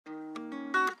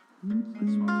You're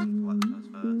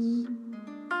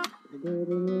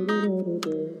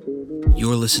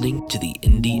listening to the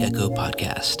Indie Echo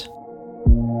Podcast,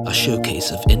 a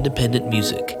showcase of independent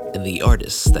music and the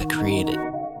artists that create it.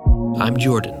 I'm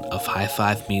Jordan of High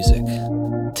Five Music.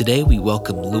 Today we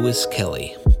welcome Lewis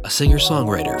Kelly, a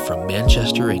singer-songwriter from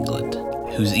Manchester, England,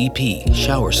 whose EP,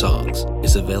 Shower Songs,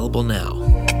 is available now.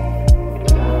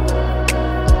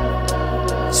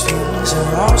 These feelings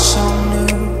are all so new.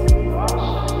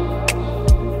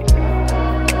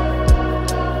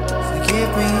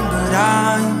 Forgive me, but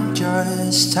I'm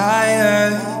just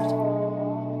tired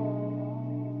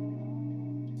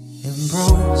and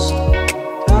bruised.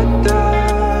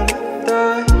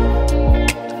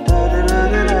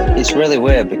 It's really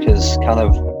weird because kind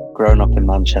of growing up in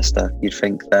Manchester, you'd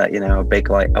think that, a big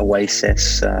like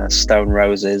Oasis, Stone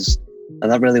Roses, and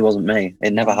that really wasn't me.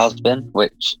 It never has been,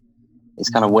 which is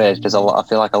kind of weird because I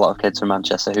feel like a lot of kids from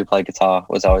Manchester who play guitar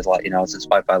was always like, I was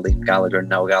inspired by Liam Gallagher and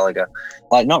Noel Gallagher.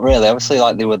 Like, not really. Obviously,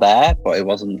 like, they were there, but it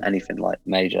wasn't anything like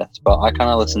major. But I kind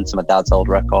of listened to my dad's old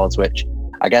records, which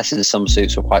I guess in some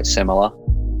suits were quite similar.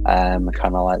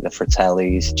 Kind of like the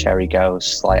Fratellis, Cherry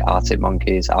Ghosts, like Arctic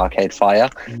Monkeys, Arcade Fire.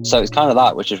 So it's kind of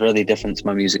that, which is really different to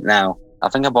my music now. I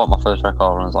think I bought my first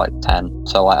record when I was like 10.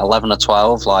 So like 11 or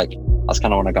 12, like that's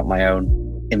kind of when I got my own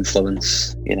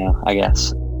influence, I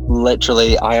guess.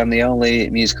 Literally, I am the only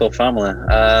musical family.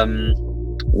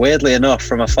 Weirdly enough,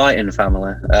 from a fighting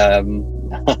family.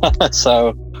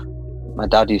 So my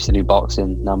dad used to do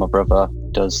boxing. Now my brother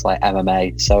does like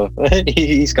MMA. So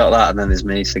he's got that, and then there's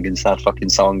me singing sad fucking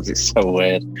songs. It's so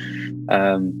weird.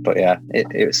 But yeah,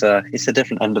 it's a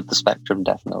different end of the spectrum,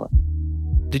 definitely.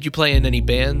 Did you play in any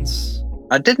bands?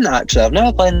 I didn't actually. I've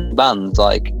never played in bands.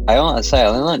 Like I only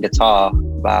learned guitar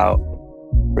about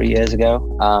 3 years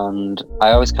ago, and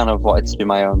I always kind of wanted to do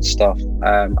my own stuff.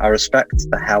 I respect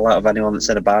the hell out of anyone that's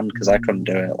in a band because I couldn't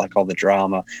do it. Like all the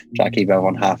drama, try to keep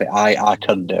everyone happy. I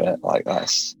couldn't do it. Like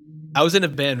that's. I was in a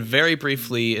band very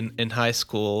briefly in high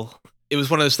school. It was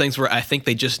one of those things where I think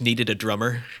they just needed a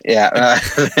drummer. Yeah.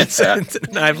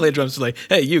 And I played drums like,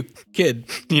 hey, you kid,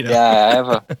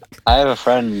 Yeah, I have a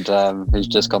friend who's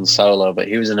just gone solo, but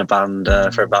he was in a band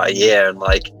for about a year, and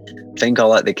like I think all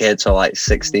like the kids were like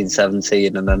 16,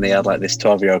 17, and then they had like this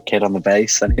 12-year-old kid on the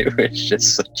bass, and it was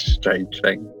just such a strange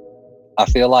thing. I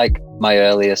feel like my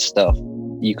earliest stuff,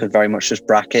 you could very much just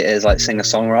bracket it as like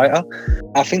singer-songwriter.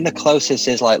 I think the closest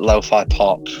is like lo-fi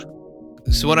pop.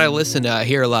 So when I listen, I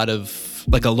hear a lot of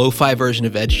like a lo-fi version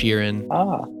of Ed Sheeran.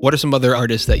 What are some other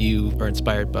artists that you are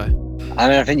inspired by? I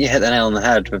mean, I think you hit the nail on the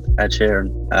head with Ed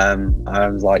Sheeran. I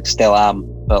was like, still am,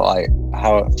 but like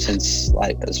how since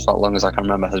like as long as I can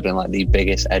remember has been like the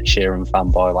biggest Ed Sheeran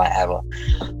fanboy like ever.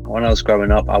 When I was growing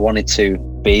up, I wanted to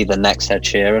be the next Ed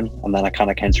Sheeran, and then I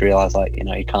kind of came to realize like,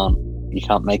 you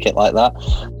can't make it like that.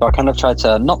 So I kind of tried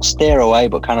to not steer away,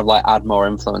 but kind of like add more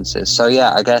influences. So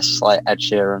yeah, I guess like Ed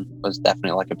Sheeran was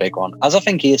definitely like a big one, as I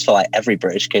think he is for like every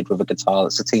British kid with a guitar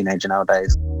that's a teenager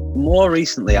nowadays. More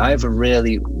recently, I have a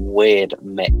really weird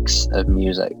mix of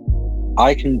music.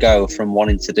 I can go from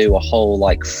wanting to do a whole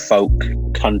like folk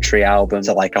country album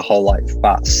to like a whole like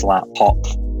fat slap pop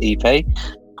EP.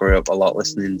 Grew up a lot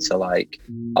listening to like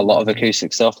a lot of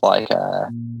acoustic stuff like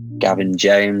Gavin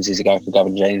James. He's a guy called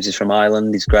Gavin James. He's from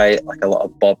Ireland. He's great. Like a lot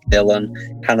of Bob Dylan,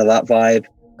 kind of that vibe.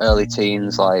 Early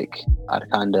teens, like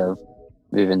I'd kind of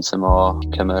move into more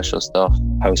commercial stuff,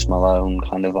 Post Malone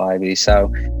kind of vibey. So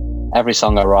every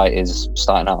song I write is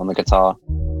starting out on the guitar.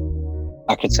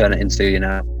 I could turn it into,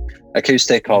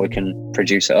 acoustic, or we can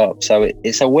produce it up. So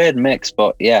it's a weird mix,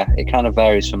 but yeah, it kind of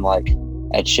varies from like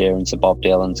Ed Sheeran to Bob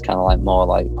Dylan to kind of like more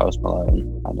like Post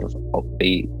Malone, kind of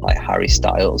upbeat, like Harry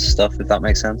Styles stuff, if that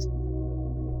makes sense.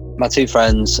 My two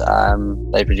friends,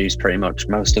 they produce pretty much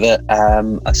most of it.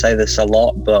 I say this a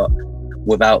lot, but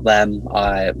without them,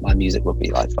 my music would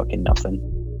be like fucking nothing.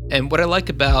 And what I like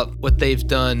about what they've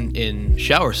done in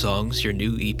Shower Songs, your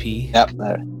new EP. Yep,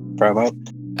 promo.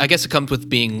 I guess it comes with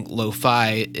being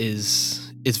lo-fi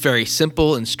it's very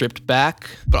simple and stripped back,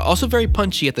 but also very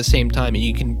punchy at the same time, and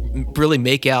you can really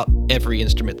make out every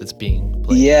instrument that's being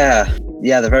played. Yeah,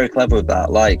 they're very clever with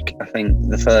that. Like, I think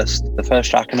the first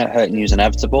track on it, Hurting You's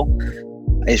Inevitable,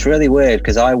 it's really weird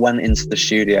because I went into the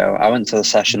studio, I went to the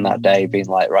session that day being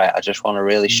like, right, I just want a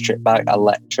really stripped back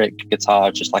electric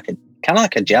guitar, just like kind of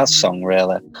like a jazz song,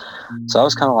 really. So I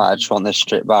was kind of like, I just want this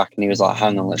stripped back, and he was like,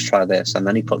 hang on, let's try this, and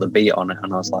then he put the beat on it,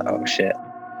 and I was like, oh shit.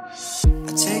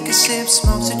 I take a sip,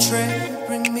 smoke a trip,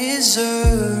 bring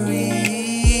misery.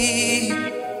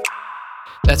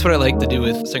 That's what I like to do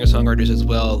with singer-songwriters as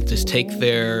well. Just take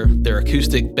their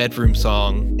acoustic bedroom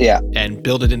song and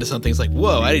build it into something. It's like,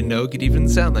 whoa, I didn't know it could even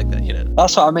sound like that, you know?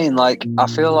 That's what I mean. Like, I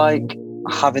feel like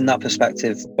having that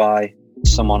perspective by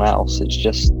someone else,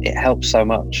 it helps so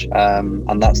much.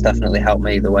 And that's definitely helped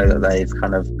me, the way that they've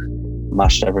kind of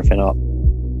mashed everything up.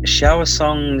 Shower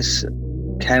Songs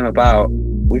came about,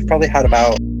 we've probably had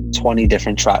about 20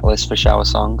 different track lists for Shower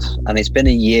Songs, and it's been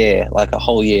a year, like a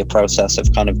whole year process of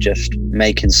kind of just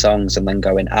making songs and then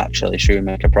going, actually, should we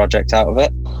make a project out of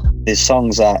it? There's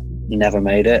songs that never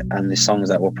made it, and there's songs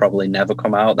that will probably never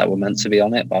come out that were meant to be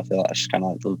on it, but I feel like that's just kind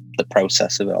of like the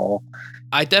process of it all.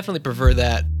 I definitely prefer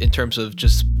that in terms of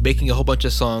just making a whole bunch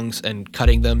of songs and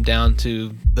cutting them down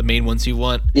to the main ones you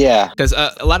want. Yeah. Because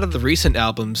a lot of the recent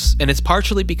albums, and it's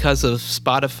partially because of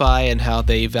Spotify and how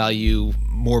they value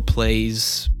more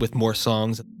plays with more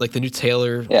songs, like the new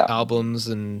Taylor albums,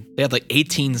 and they had like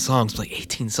 18 songs. Like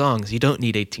 18 songs, you don't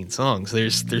need 18 songs.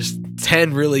 There's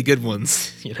 10 really good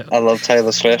ones, you know. I love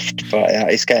Taylor Swift, but yeah,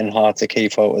 it's getting hard to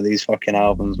keep up with these fucking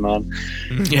albums, man.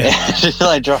 Yeah. She's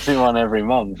like dropping one every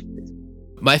month.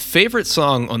 My favorite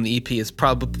song on the EP is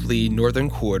probably Northern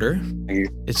Quarter.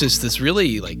 It's just this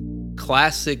really like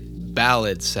classic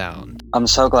ballad sound. I'm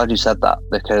so glad you said that,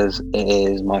 because it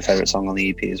is my favorite song on the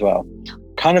EP as well.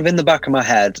 Kind of in the back of my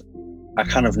head, I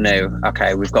kind of knew,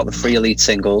 okay, we've got the 3 lead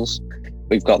singles.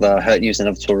 We've got the Hurt News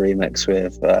Inevitable remix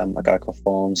with a guy called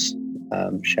Forms.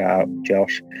 Shout out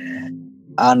Josh.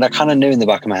 And I kind of knew in the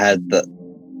back of my head that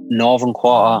Northern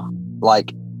Quarter,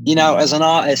 like, you know, as an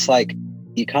artist, like,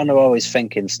 you kind of always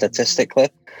thinking statistically,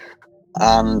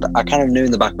 and I kind of knew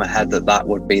in the back of my head that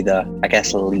would be the, I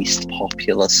guess, least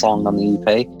popular song on the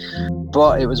EP,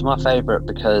 but it was my favorite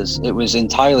because it was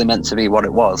entirely meant to be what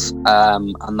it was,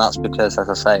 and that's because, as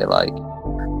I say, like,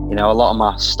 you know, a lot of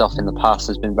my stuff in the past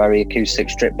has been very acoustic,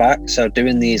 stripped back, so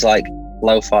doing these like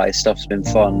lo-fi stuff's been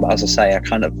fun, but as I say, I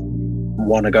kind of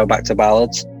want to go back to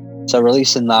ballads, so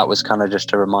releasing that was kind of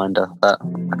just a reminder that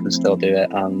I can still do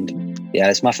it. And yeah,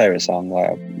 it's my favorite song.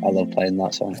 Like, I love playing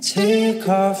that song. I take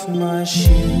off my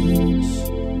shoes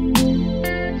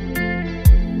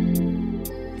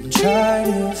and try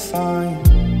to find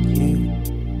you.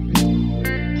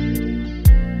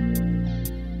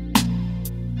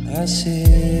 I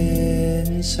sit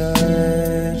and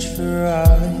search for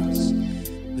eyes,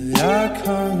 but I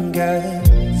can't get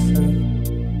through.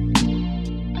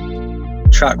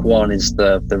 Track 1 is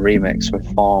the remix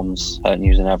with Forms, Hurt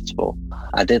News Inevitable.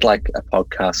 I did like a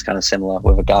podcast kind of similar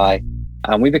with a guy,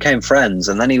 and we became friends,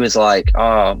 and then he was like,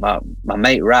 oh, my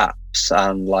mate raps,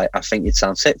 and like, I think you'd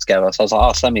sound sick together. So I was like,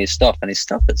 oh, send me his stuff, and his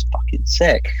stuff is fucking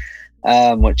sick,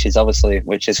 which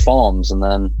is Forms. And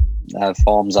then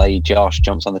Forms, i.e. Josh,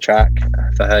 jumps on the track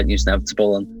for Hurt News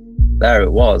Inevitable, and there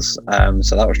it was.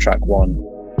 So that was track 1.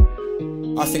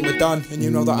 I think we're done, and you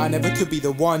know that I never could be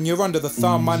the one. You're under the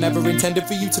thumb, I never intended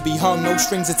for you to be hung. No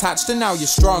strings attached, and now you're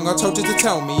strung. I told you to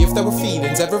tell me if there were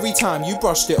feelings every time you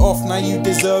brushed it off. Now you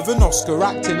deserve an Oscar,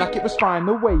 acting like it was fine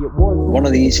the way it was. One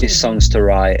of the easiest songs to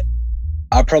write,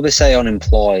 I'd probably say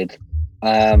Unemployed.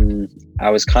 I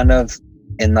was kind of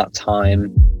in that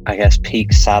time, I guess,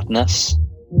 peak sadness.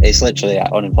 It's literally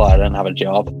unemployed, I don't have a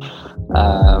job.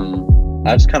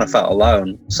 I just kind of felt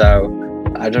alone, so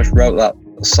I just wrote that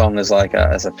song as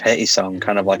a pity song,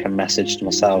 kind of like a message to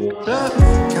myself.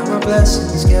 Count my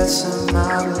blessings, get some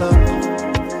out of luck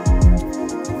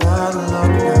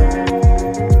now.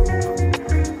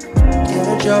 Get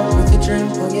a job with a drink,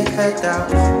 pull your head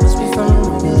out. Must be fun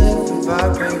when you live with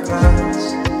vibrant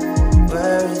glass.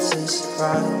 Where is this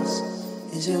surprise?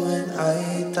 Is it when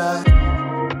I die?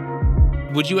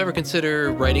 Would you ever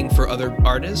consider writing for other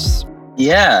artists?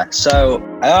 Yeah, so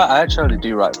I actually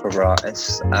do write for other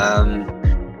artists,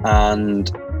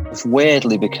 and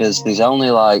weirdly, because there's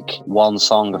only like 1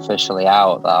 song officially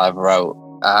out that I've wrote,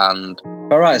 and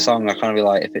if I write a song, I kind of be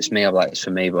like, if it's me, I'm like, it's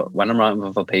for me, but when I'm writing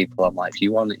with other people, I'm like, if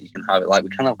you want it, you can have it. Like, we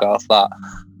kind of go off that,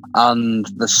 and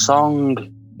the song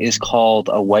is called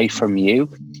Away From You.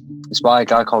 It's by a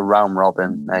guy called Round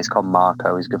Robin. He's called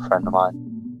Marco, he's a good friend of mine,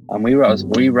 and we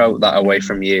wrote that Away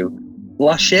From You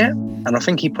last year, and I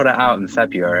think he put it out in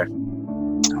February,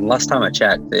 and last time I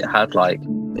checked, it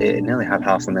nearly had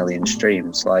 500,000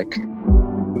 streams. Like,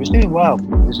 it was doing well.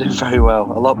 It was doing very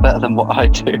well, a lot better than what I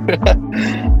do.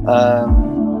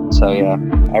 So yeah,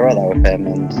 I wrote that with him,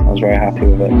 and I was very happy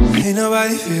with it. Ain't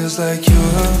nobody feels like you,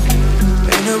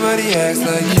 ain't nobody acts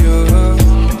like you.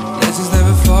 Legends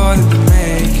never fall in the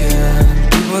making.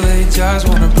 People, they just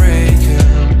wanna break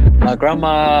it. My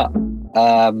grandma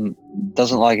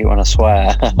doesn't like it when I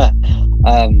swear,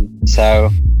 so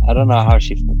I don't know how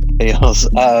she feels.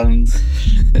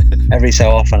 every so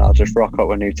often I'll just rock up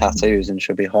with new tattoos and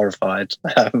she'll be horrified.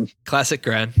 Classic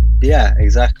Gran. Yeah,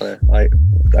 exactly. Like,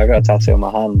 I got a tattoo on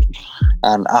my hand,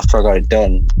 and after I got it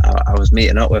done, I was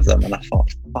meeting up with them, and I thought,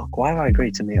 fuck, why have I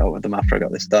agreed to meet up with them after I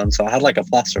got this done? So I had like a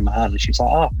plaster in my hand, and she was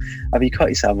like, oh, have you cut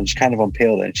yourself? And she kind of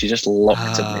unpeeled it, and she just looked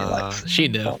at me like, she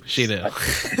knew. She knew.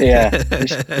 Yeah,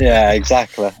 yeah,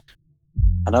 exactly.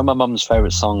 I know my mum's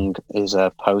favourite song is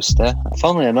a Poster.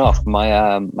 Funnily enough, my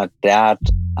dad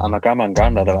and my grandma and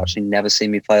granddad have actually never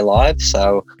seen me play live,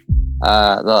 so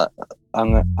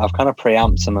I've kind of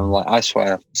preempted them, and like, I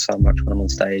swear so much when I'm on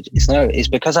stage. It's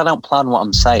because I don't plan what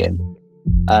I'm saying,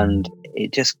 and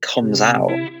it just comes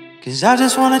out. Cause I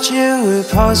just wanna chill with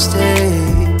Posty,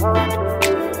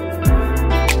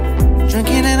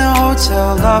 drinking in a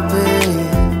hotel lobby,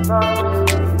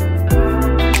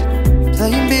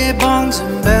 playing beer bongs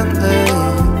and Bentley.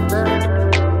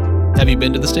 Have you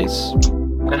been to the States?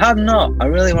 I have not. I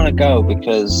really want to go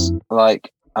because,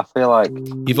 like, I feel like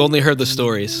you've only heard the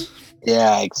stories.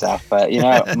 Yeah, exactly. You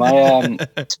know, my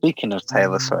speaking of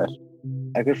Taylor Swift,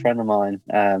 a good friend of mine,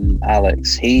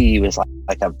 Alex, he was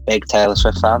like a big Taylor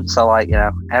Swift fan. So like,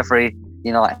 every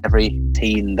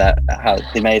teen that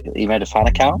he made a fan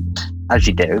account, as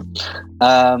you do,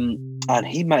 and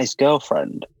he met his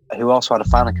girlfriend who also had a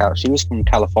fan account. She was from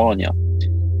California.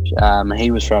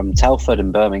 He was from Telford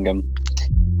in Birmingham,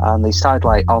 and they started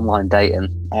like online dating,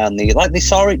 and they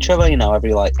saw each other,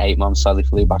 every like 8 months. So they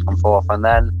flew back and forth, and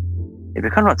then it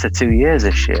became up to 2 years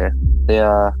this year.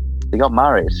 They got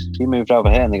married. She moved over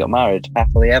here and they got married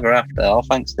happily ever after, all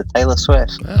thanks to Taylor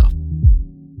Swift. Wow.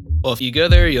 Well, if you go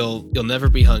there, you'll never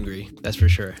be hungry. That's for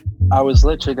sure. I was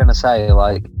literally going to say,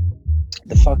 like,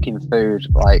 the fucking food,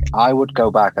 like, I would go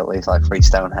back at least like 3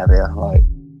 stone heavier. Like,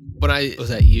 when I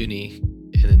was at uni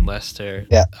in Leicester,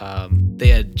 yeah, they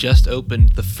had just opened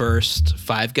the first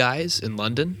Five Guys in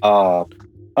London. Oh,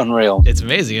 unreal. It's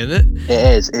amazing, isn't it?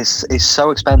 It is. It's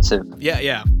so expensive.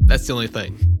 Yeah. That's the only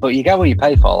thing. But you get what you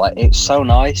pay for. Like, it's so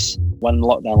nice. When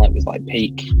lockdown was like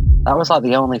peak, that was like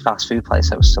the only fast food place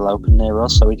that was still open near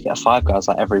us. So we'd get Five Guys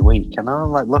like every week. And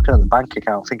I'm like looking at the bank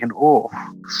account thinking, oh,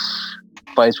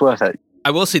 but it's worth it.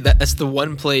 I will say that's the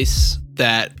one place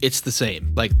that it's the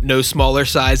same. Like, no smaller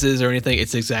sizes or anything.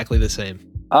 It's exactly the same.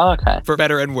 Oh, okay. For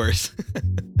better and worse.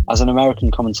 As an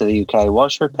American coming to the UK,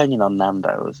 what's your opinion on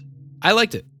Nando's? I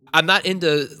liked it. I'm not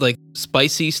into like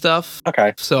spicy stuff.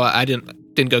 Okay. So I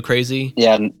didn't go crazy.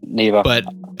 Yeah, neither. But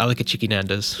I like a cheeky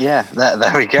Nando's. Yeah,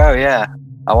 there we go. Yeah,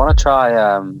 I want to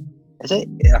try. Is it?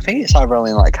 I think it's either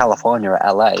only in like California or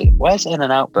LA. Where's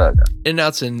In-N-Out Burger?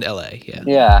 In-N-Out's in LA. Yeah.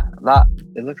 Yeah,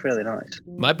 it looks really nice.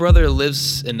 My brother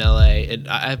lives in LA, and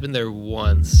I've been there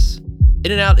once.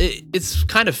 In-N-Out, it's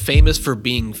kind of famous for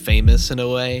being famous in a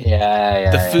way. Yeah.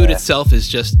 The food itself is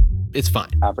just, it's fine.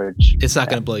 Average. It's not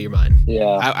going to blow your mind. Yeah.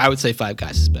 I would say Five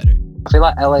Guys is better. I feel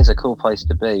like LA is a cool place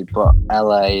to be, but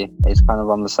LA is kind of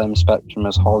on the same spectrum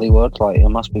as Hollywood. Like, it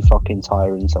must be fucking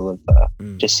tiring to live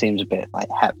there. Just seems a bit like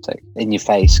hectic, in your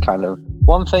face kind of.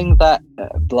 One thing that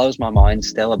blows my mind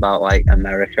still about like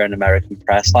America and American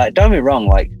press, like, don't be wrong,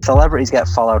 like, celebrities get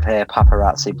followed here,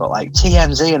 paparazzi, but like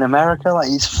TMZ in America, like,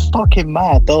 it's fucking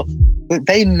mad.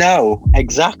 They know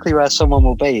exactly where someone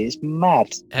will be. It's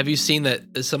mad. Have you seen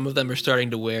that some of them are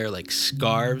starting to wear like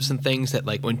scarves and things that,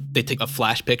 like, when they take a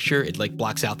flash picture, it like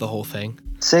blocks out the whole thing?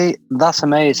 See, that's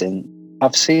amazing.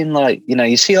 I've seen like,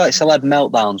 you see like celeb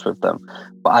meltdowns with them,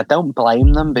 but I don't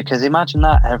blame them, because imagine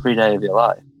that every day of your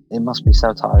life. It must be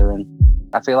so tiring.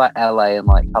 I feel like LA and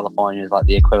like California is like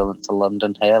the equivalent to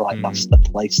London here. Like, that's the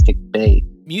place to be.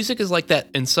 Music is like that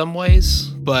in some ways,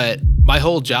 but my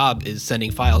whole job is sending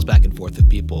files back and forth with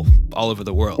people all over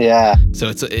the world. Yeah.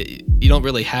 So you don't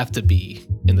really have to be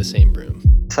in the same room.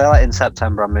 So like in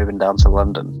September, I'm moving down to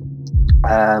London,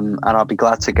 and I'll be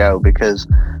glad to go, because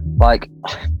like,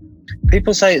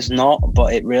 people say it's not,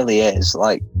 but it really is.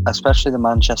 Like, especially the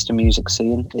Manchester music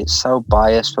scene, it's so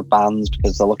biased for bands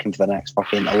because they're looking for the next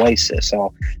fucking Oasis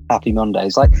or Happy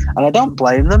Mondays. Like, and I don't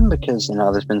blame them, because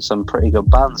there's been some pretty good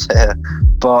bands here.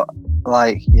 But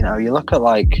like, you look at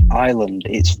like Ireland,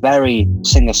 it's very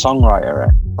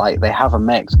singer-songwriter. Like, they have a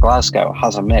mix. Glasgow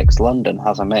has a mix. London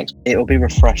has a mix. It'll be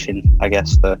refreshing, I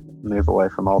guess, to move away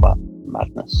from all that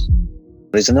madness.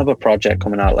 There's another project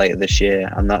coming out later this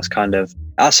year, and that's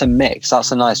a mix.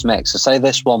 That's a nice mix. So say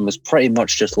this one was pretty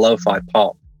much just lo-fi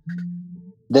pop.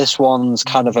 This one's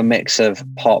kind of a mix of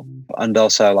pop and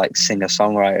also like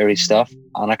singer-songwritery stuff.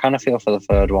 And I kind of feel for the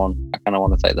third one, I kind of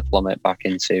want to take the plummet back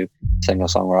into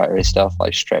singer-songwritery stuff,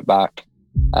 like straight back.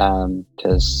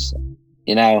 Because,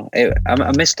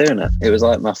 I miss doing it. It was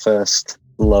like my first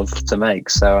love to make.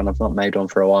 So, and I've not made one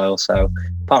for a while. So,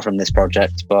 apart from this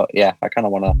project, but yeah, I kind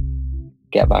of want to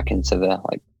get back into the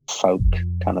like folk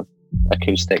kind of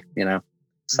acoustic,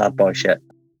 sad boy shit.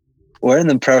 We're in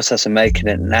the process of making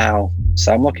it now,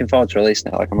 so I'm looking forward to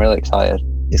releasing it. Like, I'm really excited.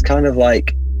 It's kind of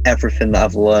like everything that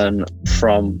I've learned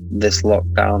from this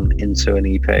lockdown into an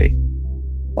EP.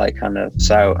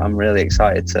 So I'm really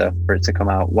excited for it to come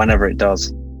out whenever it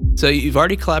does. So you've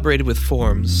already collaborated with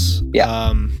Forms.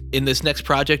 Yeah. In this next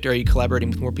project, are you collaborating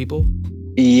with more people?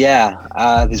 Yeah.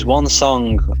 There's one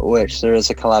song which there is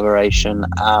a collaboration,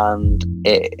 and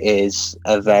it is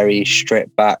a very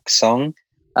stripped back song.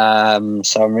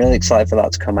 So I'm really excited for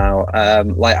that to come out. I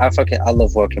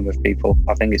love working with people.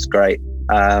 I think it's great.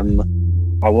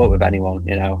 I work with anyone.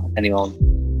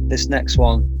 This next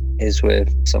one is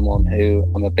with someone who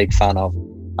I'm a big fan of,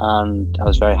 and I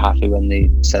was very happy when they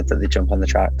said that they jump on the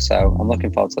track. So I'm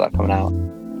looking forward to that coming out.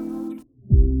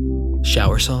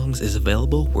 Shower Songs is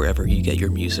available wherever you get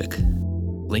your music.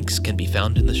 Links can be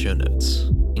found in the show notes,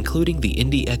 including the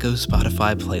Indie Echo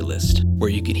Spotify playlist,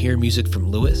 where you can hear music from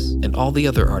Lewis and all the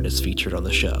other artists featured on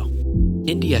the show.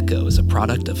 Indie Echo is a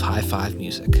product of High Five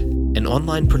Music, an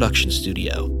online production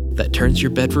studio that turns your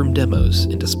bedroom demos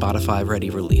into Spotify-ready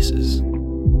releases.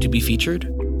 To be featured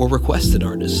or request an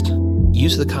artist,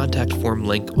 use the contact form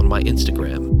link on my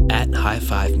Instagram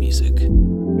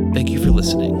 @High5Music. Thank you for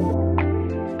listening.